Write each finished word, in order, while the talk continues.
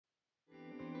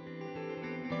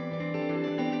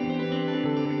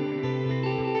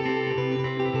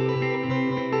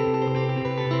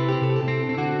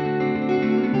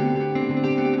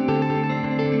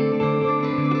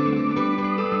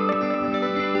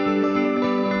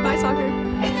soccer.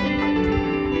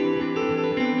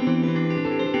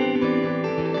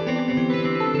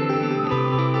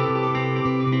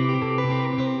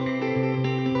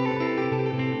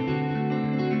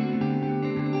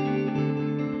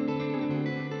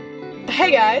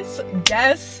 Hey guys,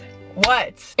 guess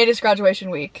what? It is graduation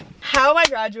week. How am I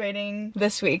graduating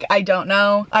this week? I don't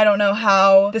know. I don't know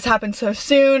how this happened so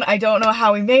soon. I don't know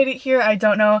how we made it here. I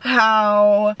don't know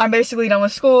how I'm basically done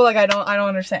with school. Like I don't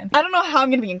understand. I don't know how I'm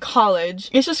gonna be in college.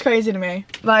 It's just crazy to me.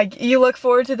 Like you look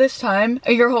forward to this time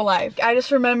your whole life. I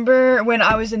just remember when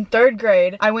I was in 3rd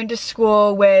grade, I went to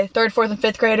school with 3rd, 4th, and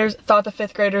 5th graders, thought the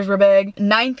 5th graders were big.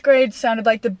 9th grade sounded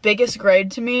like the biggest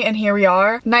grade to me, and here we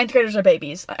are. 9th graders are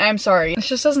babies. I'm sorry. This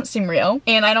just doesn't seem real.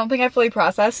 And I don't think I fully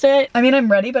processed it. I mean, I'm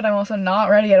ready, but I'm also not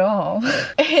ready at all.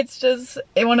 It's just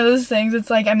one of those things. It's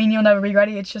like, I mean, you'll never be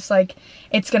ready. It's just like,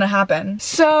 it's gonna happen.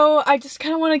 So I just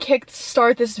kind of want to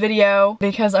start this video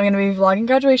because I'm gonna be vlogging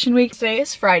graduation week. Today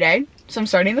is Friday. So I'm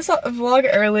starting this vlog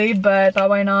early, but thought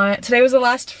why not. Today was the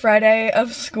last Friday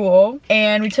of school,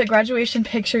 and we took graduation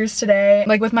pictures today,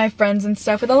 like with my friends and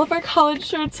stuff, with all of our college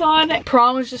shirts on.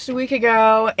 Prom was just a week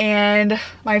ago, and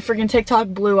my freaking TikTok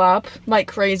blew up like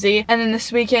crazy. And then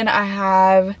this weekend I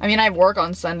have work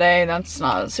on Sunday. That's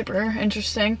not super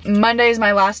interesting. Monday is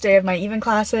my last day of my even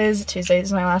classes. Tuesday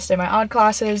is my last day of my odd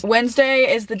classes. Wednesday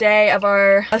is the day of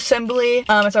our assembly.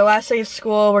 It's our last day of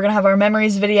school. We're gonna have our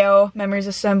memories video, memories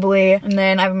assembly. And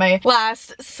then I have my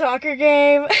last soccer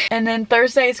game. And then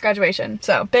Thursday is graduation.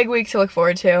 So big week to look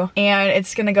forward to. And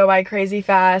it's gonna go by crazy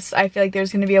fast. I feel like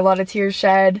there's gonna be a lot of tears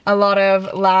shed, a lot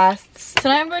of laughs.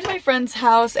 Tonight I'm going to my friend's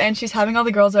house and she's having all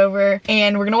the girls over.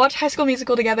 And we're gonna watch High School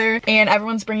Musical together. And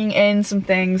everyone's bringing in some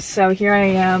things. So here I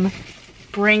am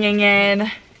bringing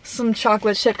in some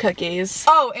chocolate chip cookies.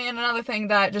 Oh, and another thing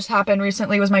that just happened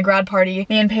recently was my grad party.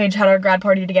 Me and Paige had our grad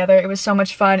party together. It was so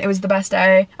much fun. It was the best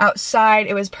day outside.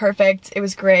 It was perfect. It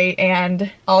was great,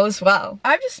 and all is well.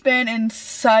 I've just been in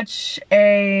such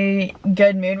a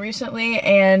good mood recently,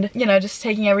 and you know, just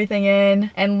taking everything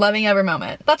in and loving every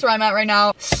moment. That's where I'm at right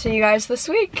now. See you guys this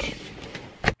week.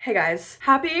 Hey guys,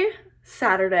 happy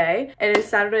Saturday. It is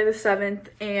Saturday the 7th,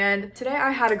 and today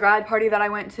I had a grad party that I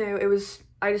went to.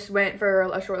 I just went for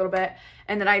a short little bit,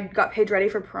 and then I got Paige ready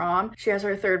for prom. She has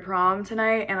her 3rd prom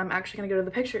tonight, and I'm actually gonna go to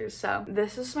the pictures. So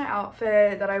this is my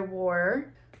outfit that I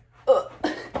wore. Ugh.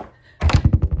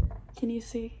 Can you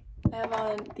see? I have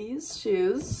on these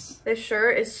shoes. This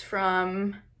shirt is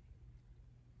from,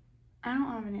 I don't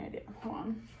have any idea. Hold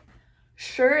on.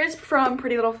 Shirt is from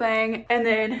Pretty Little Thing, and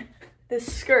then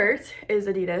this skirt is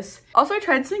Adidas. Also, I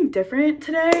tried something different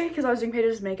today because I was doing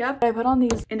Paige's makeup. I put on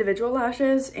these individual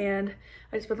lashes, and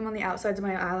I just put them on the outsides of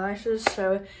my eyelashes,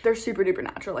 so they're super duper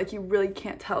natural. Like, you really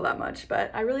can't tell that much, but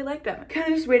I really like them.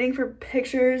 Kind of just waiting for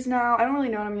pictures now. I don't really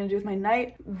know what I'm gonna do with my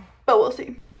night, but we'll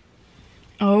see.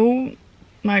 Oh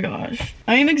my gosh.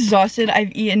 I am exhausted.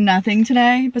 I've eaten nothing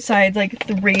today besides like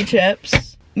 3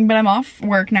 chips. But I'm off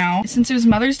work now. Since it was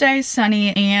Mother's Day,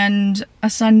 Sunny, and a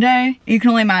Sunday, you can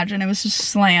only imagine it was just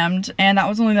slammed, and that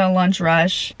was only the lunch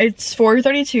rush. It's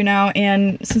 4:32 now,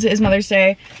 and since it is Mother's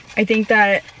Day, I think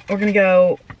that we're gonna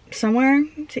go somewhere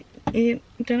to eat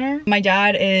dinner. My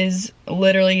dad is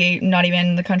literally not even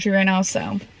in the country right now,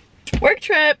 so work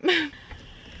trip. I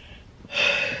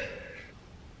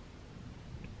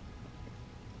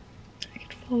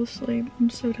could fall asleep. I'm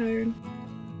so tired.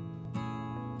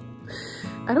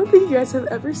 I don't think you guys have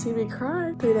ever seen me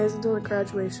cry. 3 days until the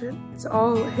graduation. It's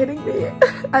all hitting me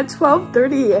at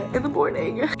 12:30 in the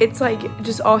morning. It's like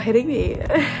just all hitting me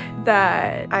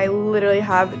that I literally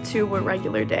have 2 more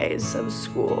regular days of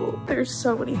school. There's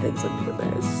so many things I'm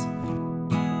gonna miss.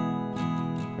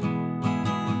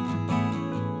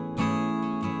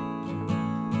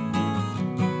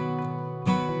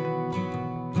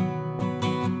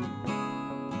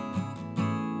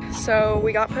 So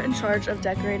we got put in charge of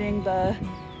decorating the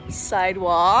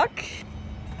sidewalk.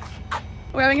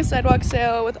 We're having a sidewalk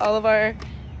sale with all of our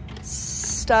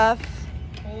stuff.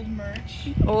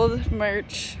 Old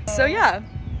merch. So yeah,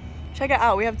 check it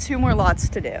out. We have 2 more lots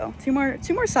to do. Two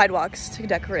more sidewalks to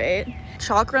decorate.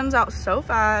 Chalk runs out so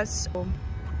fast. Oh,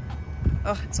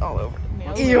 it's all over.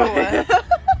 Ew.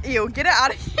 Ew, get it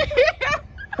out of here.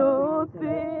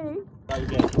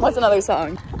 What's another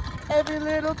song? Every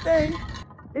little thing.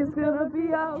 It's gonna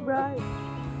be alright.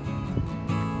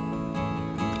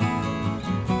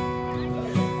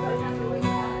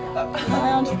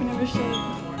 My entrepreneurship.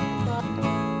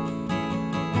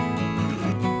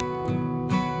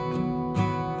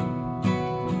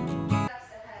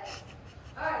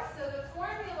 Alright, so the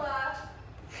formula.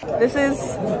 This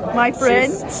is my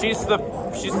friend.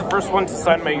 she's the first one to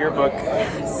sign my yearbook.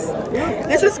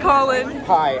 This is Colin.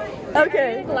 Hi.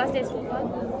 Okay. The last day of school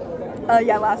vlog?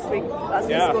 Yeah, last week. Last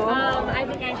week of school. I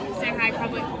think I should say hi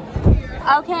probably.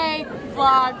 Okay,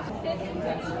 vlog.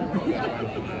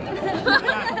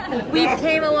 We've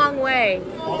came a long way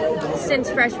since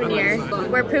freshman year,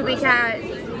 where Poopy Cat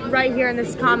right here in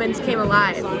this commons came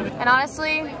alive. And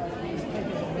honestly,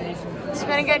 it's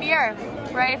been a good year.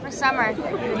 Ready for summer.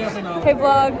 Hey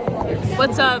vlog.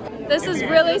 What's up? This is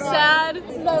really sad.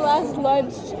 This is our last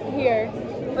lunch here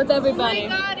with everybody. Oh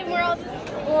my god, and we're all just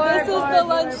bored. This is the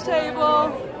lunch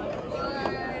table.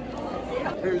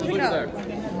 Look at that.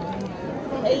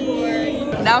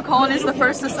 Hey. Now Colin is the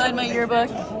first to sign my yearbook.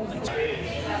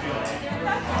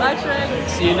 Bye, Trey.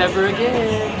 See you never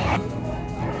again.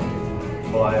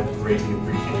 Well, I greatly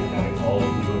appreciate having all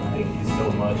of you. Thank you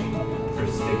so much for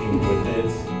sticking with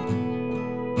it.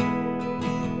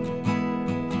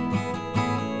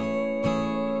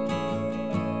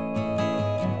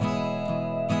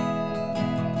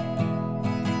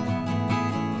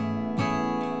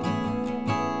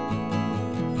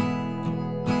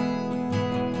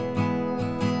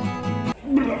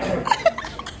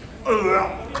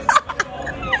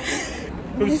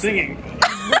 Who's singing?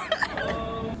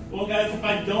 Well, guys, if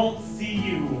I don't see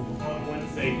you on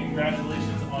Wednesday,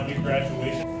 congratulations on your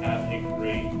graduation. Have a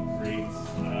great life.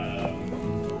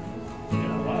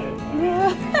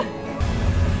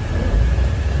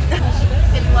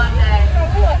 It's one day.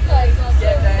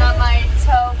 Got my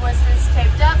toe blisters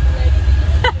taped up.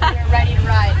 We're ready to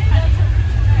ride.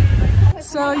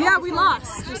 So yeah, we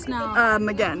lost just now.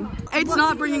 Again. It's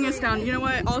not bringing us down. You know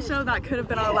what? Also, that could have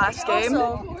been our last game.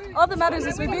 Also, all that matters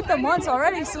is we beat them once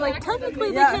already, so like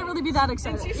technically they can't really be that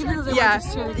excited, even though they were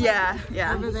just cheering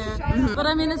over there. But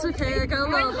I mean, it's okay. It got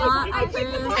a little hot out there.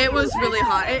 It was really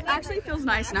hot. It actually feels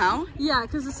nice now. Yeah,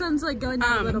 because the sun's like going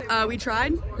down a little. We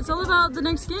tried. It's all about the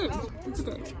next game. It's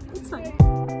okay. It's fine.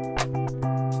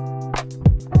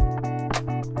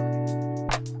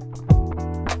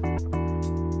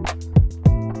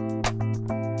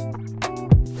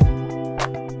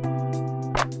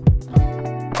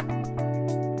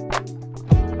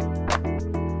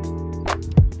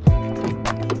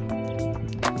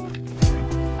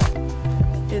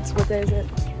 What day is it?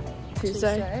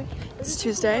 Tuesday. It's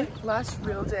Tuesday. Last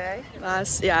real day.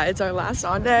 It's our last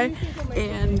on day,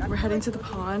 and we're heading to the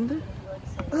pond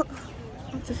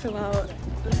to fill out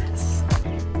this.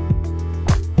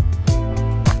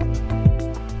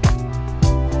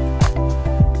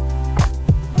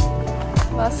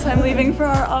 Last time leaving for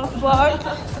our off vlog.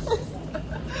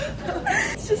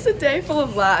 It's just a day full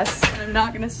of laughs, and I'm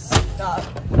not gonna stop.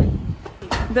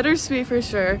 Bittersweet for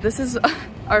sure. This is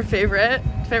our favorite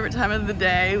time of the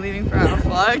day, leaving for our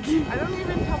vlog. I don't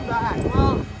even come back.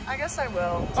 Well, I guess I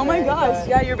will. Oh my gosh,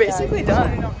 yeah, you're basically done.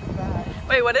 I don't come back.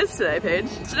 Wait, what is today, Paige?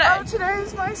 Today? Oh, today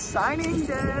is my signing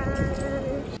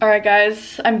day. Alright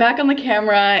guys, I'm back on the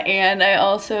camera and I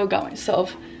also got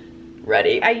myself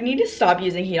ready. I need to stop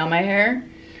using heat on my hair,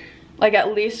 like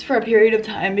at least for a period of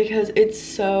time, because it's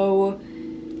so,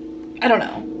 I don't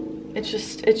know. It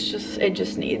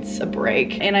just needs a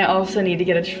break. And I also need to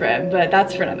get a trim, but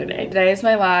that's for another day. Today is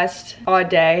my last odd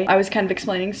day. I was kind of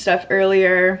explaining stuff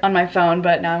earlier on my phone,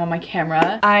 but now I'm on my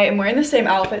camera. I am wearing the same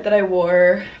outfit that I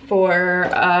wore for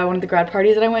one of the grad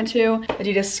parties that I went to.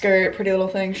 Adidas skirt, pretty little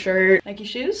thing shirt, Nike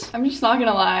shoes. I'm just not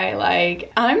gonna lie,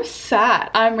 like, I'm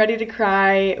sad. I'm ready to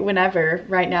cry whenever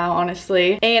right now,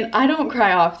 honestly. And I don't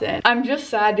cry often. I'm just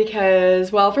sad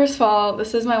because, well, first of all,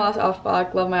 this is my last off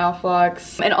block. Love my off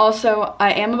blocks. And also,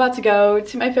 I am about to go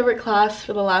to my favorite class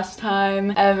for the last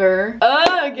time ever. Ugh,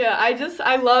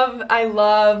 I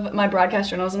love my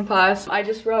broadcast journalism class. I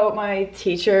just wrote my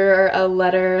teacher a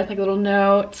letter, like a little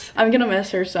note. I'm gonna miss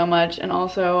her so much, and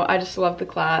also I just love the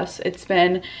class. It's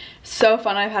been so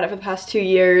fun. I've had it for the past 2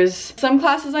 years. Some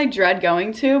classes I dread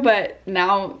going to, but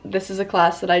now this is a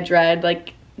class that I dread,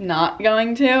 like, not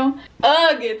going to.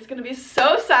 Ugh, it's gonna be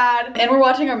so sad. And we're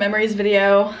watching our memories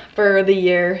video for the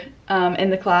year in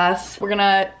the class. We're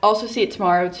gonna also see it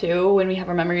tomorrow too when we have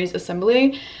our memories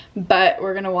assembly, but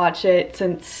we're gonna watch it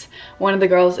since one of the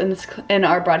girls in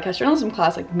our broadcast journalism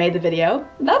class like made the video.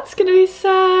 That's gonna be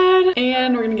sad.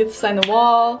 And we're gonna get to sign the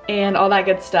wall and all that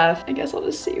good stuff. I guess I'll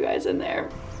just see you guys in there.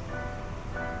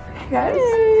 Guys,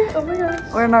 Oh my gosh.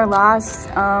 we're in our last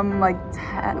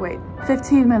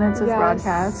 15 minutes of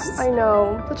broadcast. I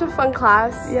know. Such a fun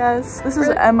class. Yes, this is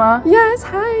Emma. Yes,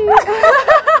 hi.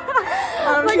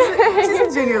 She's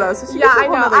a junior though, so she's I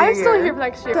know. I'm still here for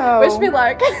next year. So, wish me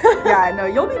luck. Yeah, no,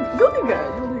 you'll be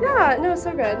good. Yeah, no,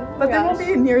 so good. But there won't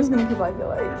be near as many people, I feel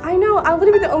like. I know. I'll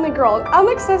literally be the only girl. I'm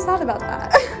like so sad about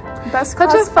that. Best Such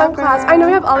class a fun ever. class. I know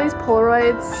we have all these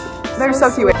Polaroids. They're so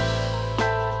cute.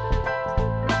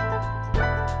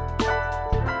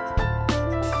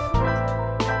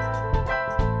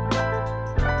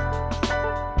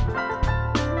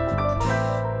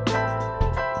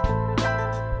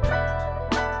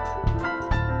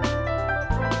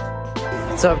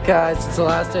 What's up, guys? It's the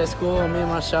last day of school. Me and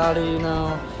my shawty, you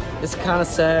know, it's kind of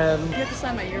sad. You have to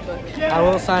sign my yearbook. I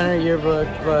will sign her yearbook,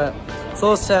 but it's a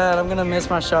little sad. I'm gonna miss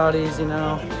my shawties, you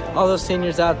know. All those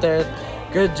seniors out there,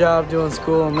 good job doing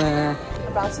school, man.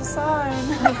 About to sign.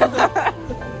 I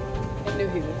knew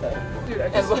he would though. Dude, I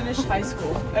just finished high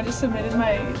school. I just submitted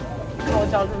my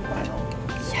college algebra final.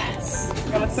 Yes.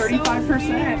 I got a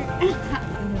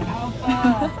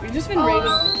 35%. We've just been rated.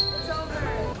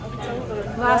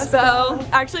 Last bell.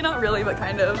 Actually, not really, but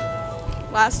kind of.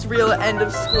 Last real end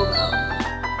of school bell.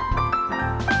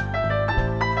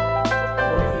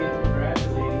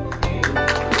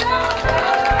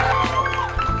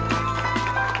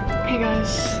 Hey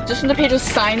guys, just from the page of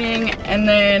signing and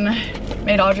then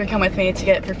made Audrey come with me to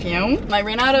get perfume. I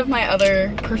ran out of my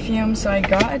other perfume, so I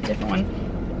got a different one.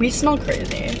 We smell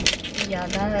crazy. Yeah,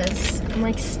 that is. I'm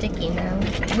like sticky now.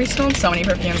 We smelled so many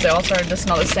perfumes, they all started to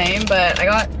smell the same, but I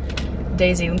got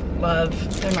Daisy Love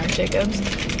by Marc Jacobs.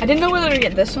 I didn't know whether to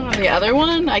get this one or the other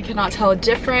one. I could not tell a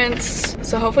difference.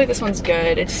 So hopefully this one's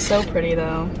good. It's so pretty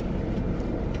though.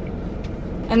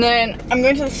 And then I'm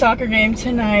going to the soccer game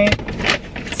tonight.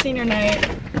 Senior night.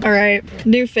 All right,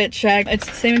 new fit check. It's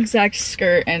the same exact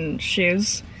skirt and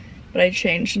shoes, but I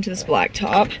changed into this black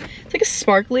top. It's like a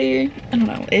sparkly, I don't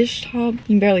know, ish top. You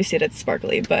can barely see it, it's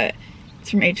sparkly, but it's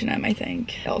from H&M, I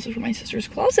think. Also from my sister's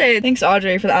closet. Thanks,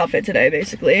 Audrey, for the outfit today,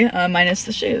 basically, minus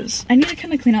the shoes. I need to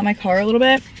kind of clean out my car a little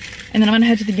bit, and then I'm gonna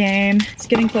head to the game. It's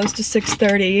getting close to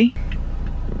 6:30.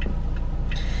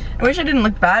 I wish I didn't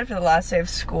look bad for the last day of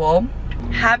school.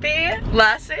 Happy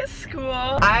last day of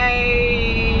school.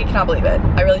 I cannot believe it.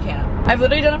 I really can't. I've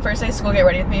literally done a first day of school get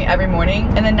ready with me every morning,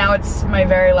 and then now it's my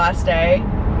very last day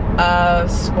of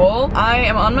school. I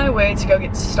am on my way to go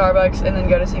get Starbucks and then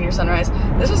go to senior sunrise.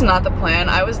 This was not the plan.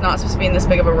 I was not supposed to be in this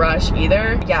big of a rush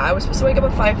either. Yeah, I was supposed to wake up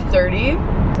at 5:30.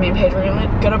 Me and Paige were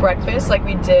gonna go to breakfast like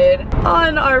we did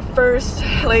on our first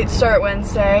late start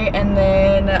Wednesday, and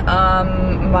then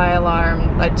my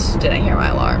alarm, I just didn't hear my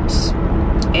alarms.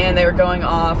 And they were going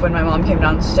off when my mom came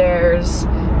downstairs,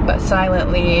 but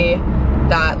silently.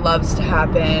 That loves to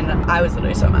happen. I was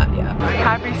literally so mad, yeah.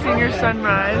 Happy senior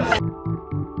sunrise.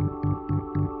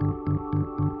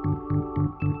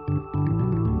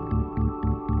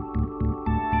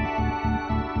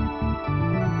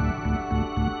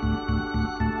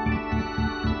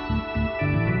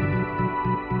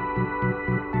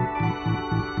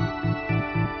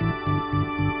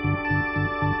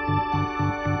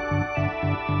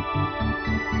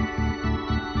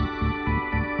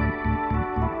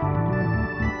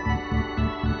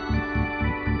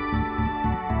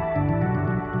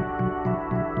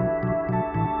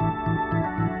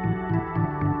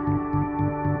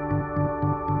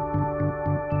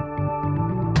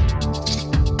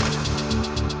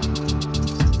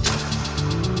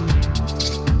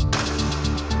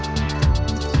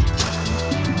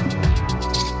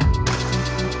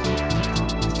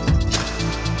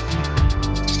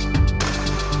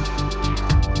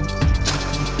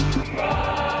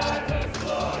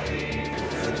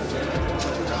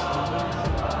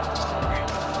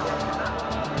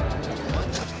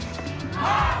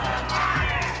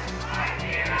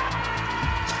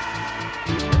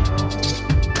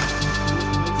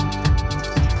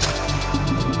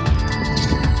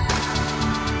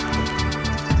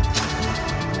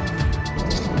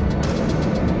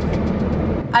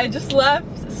 I just left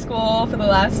school for the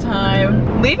last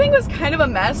time. Leaving was kind of a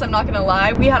mess, I'm not gonna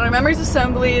lie. We had our memories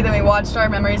assembly, then we watched our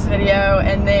memories video,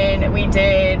 and then we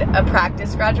did a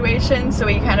practice graduation, so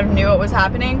we kind of knew what was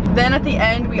happening. Then at the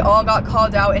end, we all got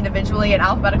called out individually in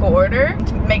alphabetical order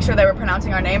to make sure they were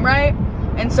pronouncing our name right.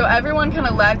 And so everyone kind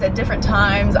of left at different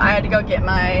times. I had to go get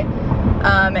my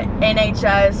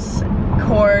NHS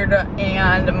cord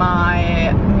and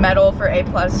my medal for A+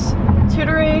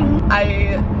 tutoring.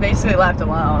 I basically left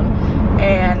alone,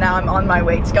 and now I'm on my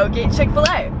way to go get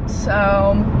Chick-fil-A. So,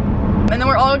 and then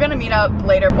we're all gonna meet up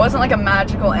later. It wasn't like a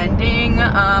magical ending,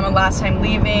 last time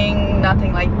leaving,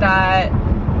 nothing like that. A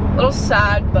little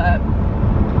sad, but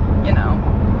you know,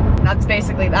 that's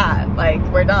basically that. Like,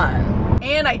 we're done.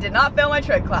 And I did not fail my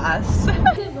trig class.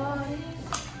 Goodbye.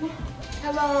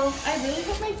 Hello. I really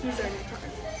hope my keys are in your car.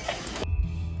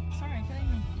 Sorry, I feel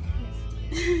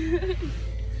like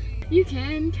You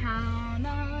can count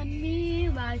on me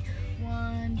like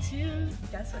 1, 2.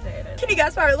 guess what day it is. Can you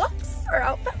guess our looks or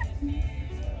outfit?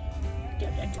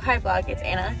 Hi vlog, it's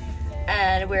Anna,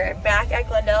 and we're back at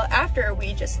Glendale after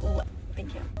we just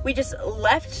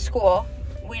left school.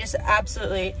 We just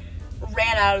absolutely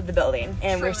ran out of the building,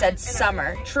 and we said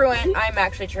summer. Truant, I'm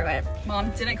actually truant. Mom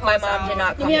didn't call My us mom out. did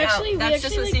not call me out. That's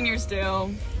just what seniors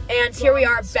do. And here we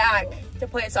are back to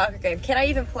play a soccer game. Can I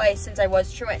even play since I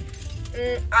was truant?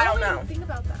 I don't know. Think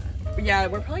about that. Yeah,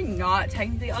 we're probably not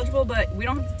technically eligible, but we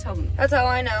don't have to tell them. That's all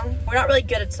I know. We're not really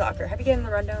good at soccer. Have you given the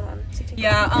rundown on 16?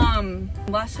 Yeah,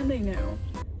 last time they knew,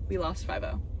 we lost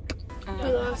 5-0.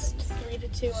 We lost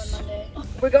 3-2 on Monday.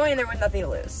 We're going in there with nothing to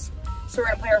lose. So we're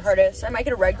gonna play our hardest. I might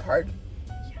get a red card.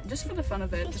 Just for the fun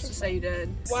of it, just to say you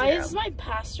did. Why is my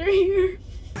pastor here?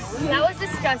 That was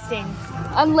disgusting.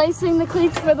 Unlacing the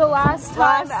cleats for the last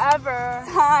time ever.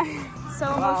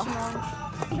 So emotional.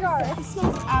 God, it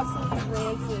smells absolutely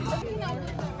rancid.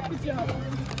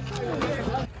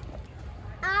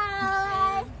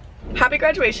 Happy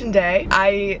graduation day.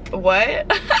 I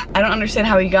don't understand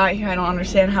how we got here. I don't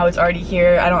understand how it's already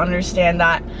here. I don't understand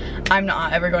that I'm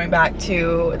not ever going back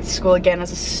to school again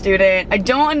as a student. I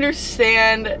don't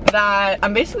understand that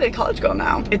I'm basically a college girl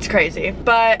now. It's crazy.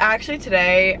 But actually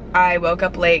today I woke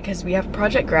up late because we have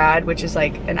Project Grad, which is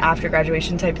like an after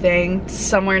graduation type thing,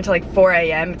 somewhere until like 4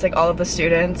 a.m. It's like all of the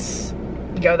students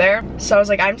go there. So I was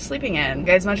like, I'm sleeping in.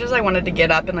 As much as I wanted to get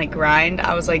up and like grind,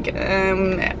 I was like,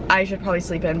 I should probably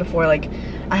sleep in before like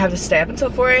I have to stay up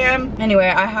until 4 a.m. Anyway,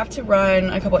 I have to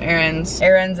run a couple errands.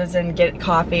 Errands as in get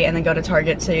coffee and then go to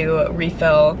Target to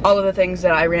refill all of the things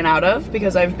that I ran out of,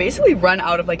 because I've basically run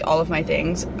out of like all of my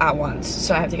things at once.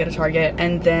 So I have to go to Target,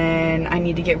 and then I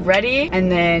need to get ready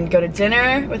and then go to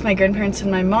dinner with my grandparents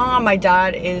and my mom. My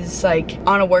dad is like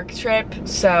on a work trip,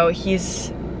 so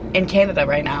he's in Canada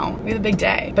right now. We have a big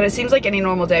day, but it seems like any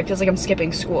normal day. It feels like I'm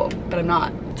skipping school, but I'm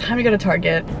not. Time to go to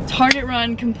Target. Target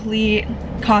run complete,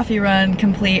 coffee run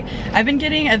complete. I've been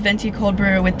getting a venti cold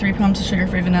brew with 3 pumps of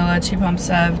sugar-free vanilla, 2 pumps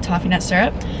of toffee nut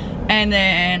syrup, and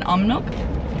then almond milk.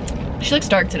 She looks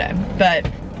dark today,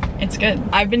 but it's good.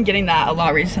 I've been getting that a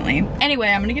lot recently. Anyway,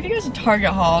 I'm gonna give you guys a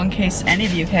Target haul in case any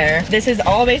of you care. This is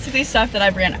all basically stuff that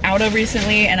I've ran out of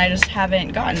recently and I just haven't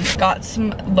gotten. Got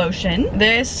some lotion.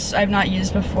 This I've not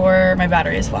used before. My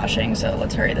battery is flashing, so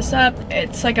let's hurry this up.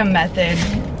 It's like a Method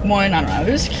one. I don't know,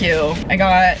 it was cute. I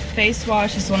got face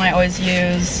wash. This is the one I always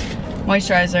use.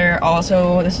 Moisturizer,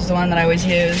 also this is the one that I always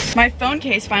use. My phone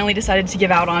case finally decided to give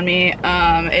out on me.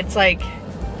 It's like,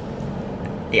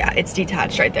 yeah, it's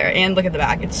detached right there, and look at the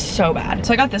back, it's so bad.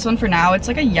 So I got this one for now. It's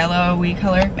like a yellowy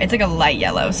color. It's like a light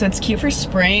yellow, so it's cute for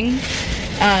spring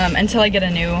until I get a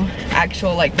new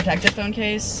actual like protective phone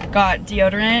case. Got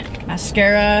deodorant,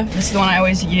 mascara. This is the one I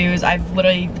always use. I've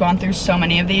literally gone through so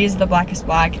many of these. The Blackest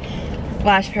Black,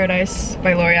 Lash Paradise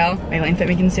by L'Oreal, Maybelline Fit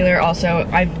Me Concealer. Also,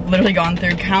 I've literally gone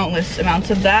through countless amounts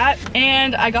of that.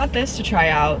 And I got this to try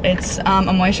out. It's a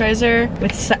moisturizer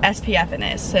with SPF in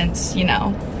it, since, you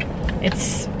know,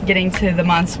 it's getting to the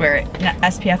months where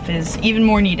SPF is even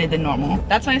more needed than normal.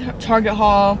 That's my Target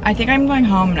haul. I think I'm going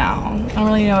home now. I don't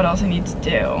really know what else I need to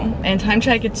do. And time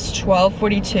check, it's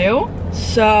 12:42.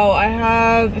 So I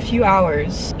have a few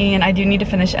hours, and I do need to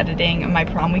finish editing my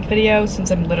prom week video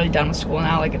since I'm literally done with school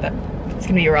now. Like that, it's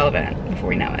gonna be irrelevant before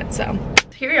we know it, so.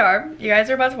 Here we are. You guys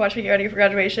are about to watch me get ready for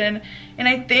graduation, and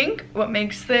I think what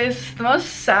makes this the most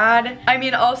sad, I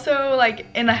mean also like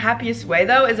in the happiest way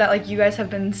though, is that like you guys have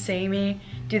been seeing me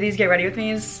do these get ready with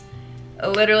me's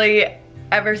literally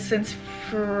ever since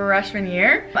freshman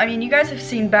year. I mean, you guys have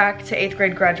seen back to 8th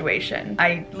grade graduation.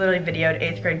 I literally videoed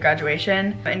 8th grade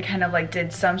graduation and kind of like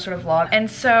did some sort of vlog. And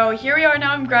so here we are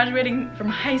now, I'm graduating from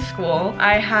high school.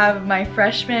 I have my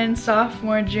freshman,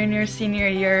 sophomore, junior, senior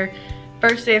year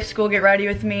first day of school get ready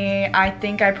with me. I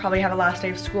think I probably have a last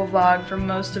day of school vlog for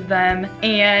most of them.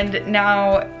 And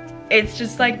now it's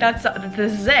just like,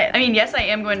 this is it. I mean, yes, I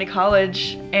am going to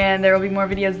college and there will be more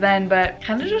videos then, but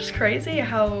kind of just crazy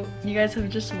how you guys have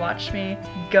just watched me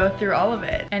go through all of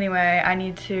it. Anyway, I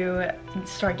need to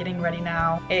start getting ready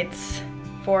now. It's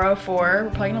 4:04. We're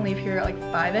probably gonna leave here at like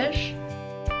 5-ish.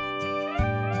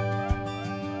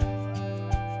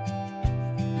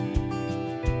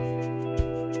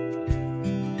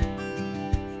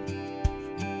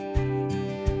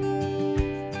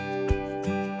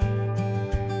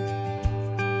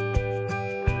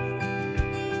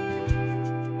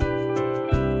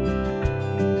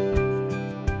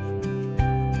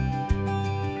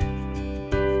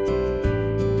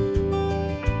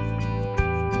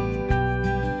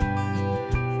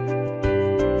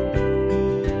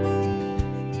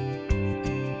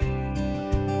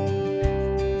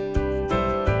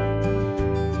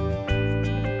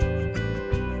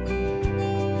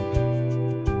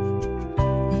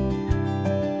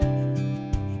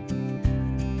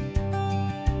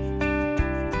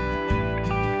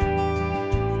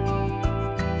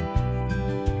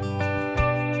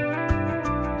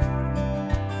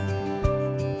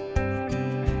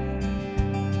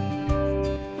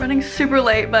 getting super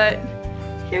late, but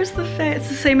here's the fit. It's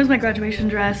the same as my graduation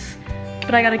dress,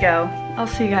 but I gotta go. I'll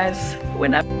see you guys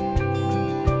whenever.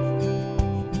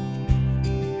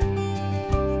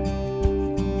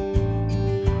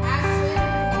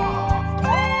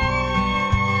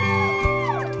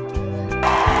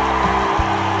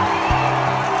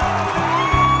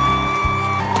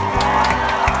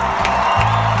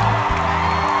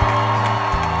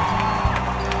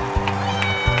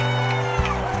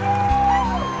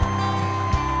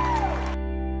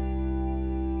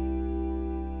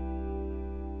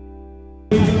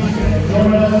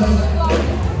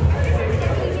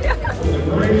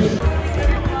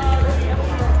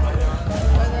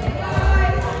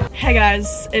 Hey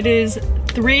guys, it is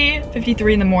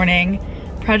 3:53 in the morning.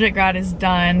 Project grad is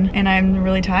done and I'm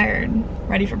really tired,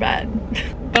 ready for bed.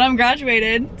 But I'm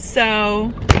graduated,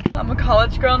 so I'm a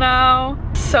college girl now.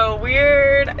 So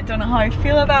weird, I don't know how I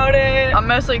feel about it. I'm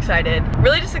mostly excited,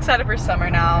 really just excited for summer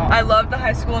now. I love the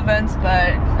high school events,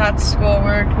 but that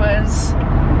schoolwork was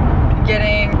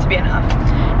getting to be enough.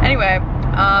 Anyway,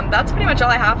 that's pretty much all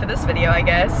I have for this video, I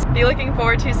guess. Be looking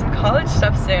forward to some college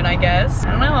stuff soon, I guess.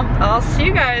 I don't know. I'll see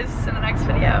you guys in the next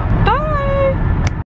video. Bye!